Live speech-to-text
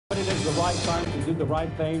is the right time to do the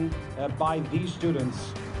right thing by these students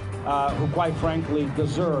who, quite frankly,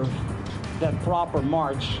 deserve that proper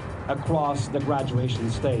march across the graduation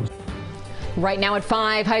stage. Right now at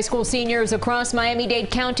 5, high school seniors across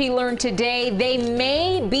Miami-Dade County learned today they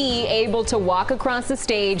may be able to walk across the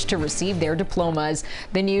stage to receive their diplomas.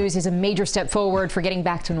 The news is a major step forward for getting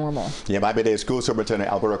back to normal. Yeah, Miami-Dade School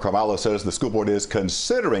Superintendent Alberto Carvalho says the school board is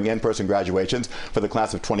considering in-person graduations for the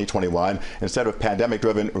class of 2021 instead of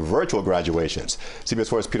pandemic-driven virtual graduations. CBS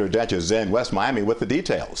 4's Peter Dench is in West Miami with the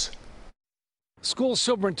details. School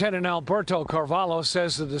Superintendent Alberto Carvalho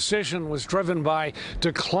says the decision was driven by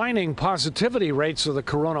declining positivity rates of the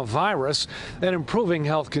coronavirus and improving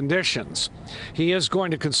health conditions. He is going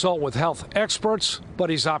to consult with health experts, but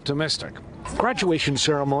he's optimistic. Graduation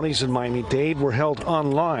ceremonies in Miami-Dade were held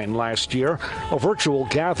online last year, a virtual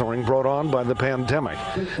gathering brought on by the pandemic.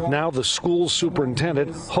 Now the school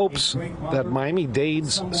superintendent hopes that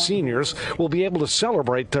Miami-Dade's seniors will be able to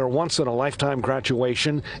celebrate their once-in-a-lifetime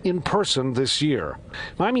graduation in person this year.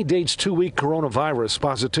 Miami-Dade's 2-week coronavirus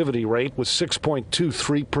positivity rate was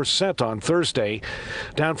 6.23% on Thursday,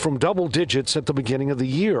 down from double digits at the beginning of the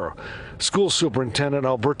year. School Superintendent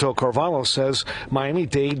Alberto Carvalho says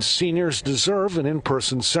Miami-Dade's seniors deserve an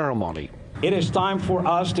in-person ceremony. It is time for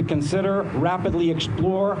us to consider, rapidly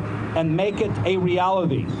explore, and make it a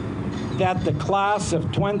reality that the class of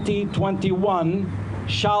 2021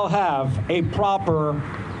 shall have a proper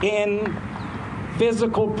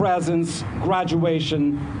in-physical presence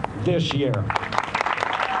graduation this year.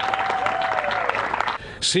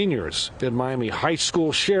 Seniors in Miami High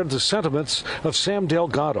School shared the sentiments of Sam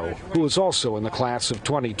Delgado, who is also in the class of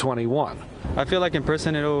 2021. I feel like in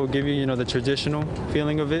person it'll give you, the traditional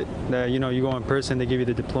feeling of it, that, you go in person, they give you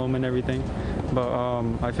the diploma and everything. But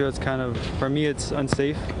I feel it's kind of, for me, it's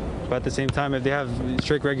unsafe. But at the same time, if they have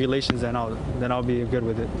strict regulations, then I'll be good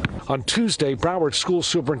with it. On Tuesday, Broward School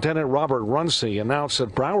Superintendent Robert Runcie announced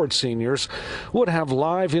that Broward seniors would have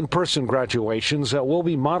live in-person graduations that will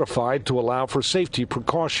be modified to allow for safety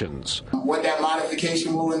precautions. What that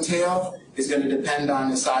modification will entail is going to depend on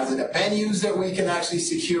the size of the venues that we can actually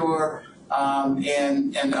secure,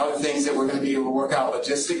 and other things that we're going to be able to work out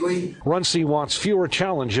logistically. Runcie wants fewer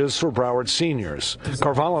challenges for Broward seniors.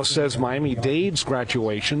 Carvalho says Miami-Dade's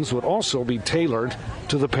graduations would also be tailored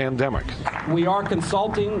to the pandemic. We are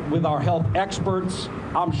consulting with our health experts.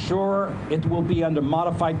 I'm sure it will be under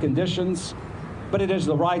modified conditions, but it is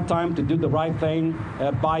the right time to do the right thing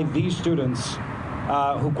by these students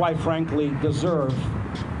who, quite frankly, deserve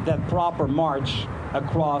that proper march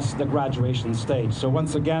across the graduation stage. So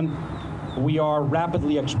once again, we are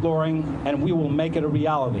rapidly exploring, and we will make it a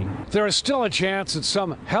reality. There is still a chance that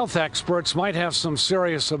some health experts might have some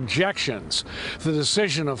serious objections. The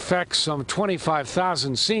decision affects some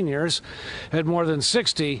 25,000 seniors at more than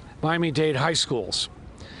 60 Miami-Dade high schools.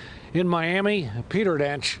 In Miami, Peter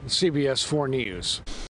Dench, CBS 4 News.